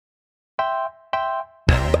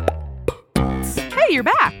you're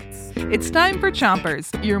back. It's time for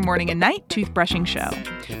Chompers, your morning and night toothbrushing show.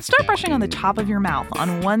 Start brushing on the top of your mouth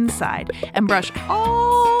on one side and brush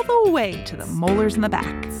all the way to the molars in the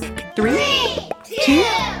back. 3, 2,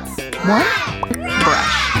 1,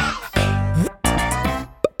 brush.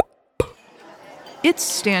 It's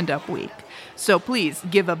Stand-Up week, so please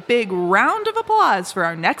give a big round of applause for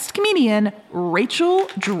our next comedian, Rachel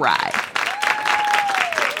Dry.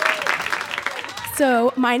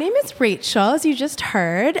 So my name is Rachel, as you just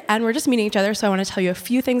heard, and we're just meeting each other, so I want to tell you a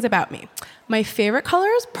few things about me. My favorite color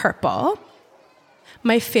is purple.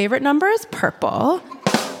 My favorite number is purple.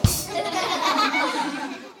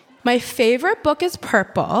 My favorite book is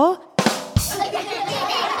purple.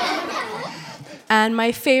 And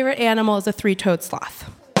my favorite animal is a three-toed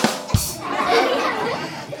sloth.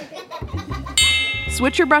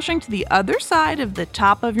 Switch your brushing to the other side of the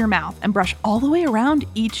top of your mouth and brush all the way around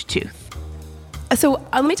each tooth. So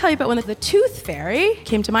let me tell you about when the tooth fairy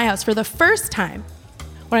came to my house for the first time.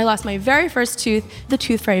 When I lost my very first tooth, the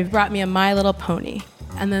tooth fairy brought me a My Little Pony.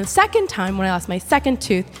 And then the second time, when I lost my second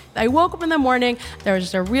tooth, I woke up in the morning, there was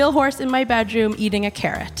just a real horse in my bedroom eating a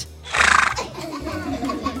carrot.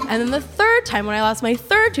 And then the third time, when I lost my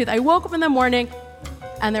third tooth, I woke up in the morning,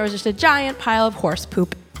 and there was just a giant pile of horse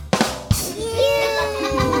poop.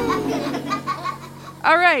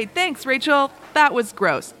 All right, thanks, Rachel. That was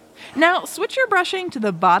gross. Now, switch your brushing to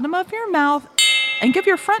the bottom of your mouth and give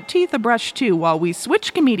your front teeth a brush too while we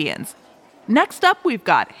switch comedians. Next up, we've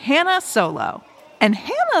got Hannah Solow. And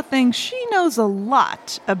Hannah thinks she knows a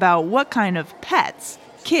lot about what kind of pets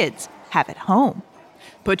kids have at home.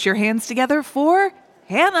 Put your hands together for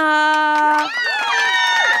Hannah.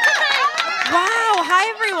 Wow,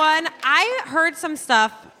 hi everyone. I heard some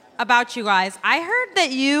stuff about you guys. I heard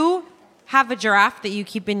that you have a giraffe that you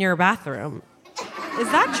keep in your bathroom. Is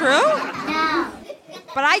that true? No.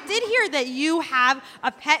 But I did hear that you have a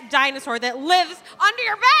pet dinosaur that lives under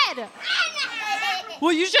your bed.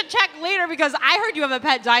 Well, you should check later because I heard you have a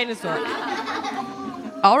pet dinosaur.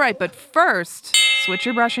 All right, but first, switch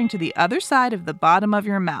your brushing to the other side of the bottom of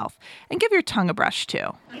your mouth and give your tongue a brush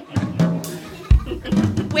too.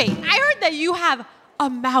 Wait, I heard that you have a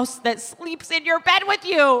mouse that sleeps in your bed with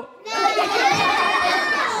you.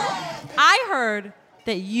 I heard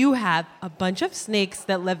that you have a bunch of snakes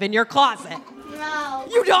that live in your closet. No.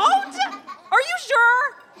 You don't? Are you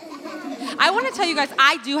sure? I want to tell you guys,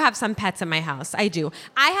 I do have some pets in my house. I do.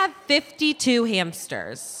 I have 52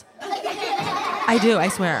 hamsters. I do, I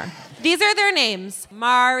swear. These are their names.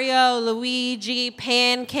 Mario, Luigi,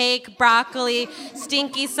 Pancake, Broccoli,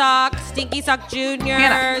 Stinky Sock Jr.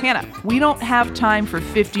 Hannah, we don't have time for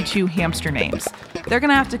 52 hamster names. They're going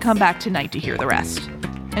to have to come back tonight to hear the rest.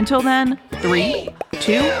 Until then, 3,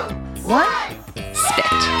 2, 1, spit.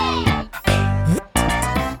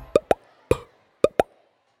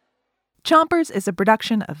 Chompers is a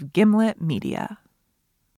production of Gimlet Media.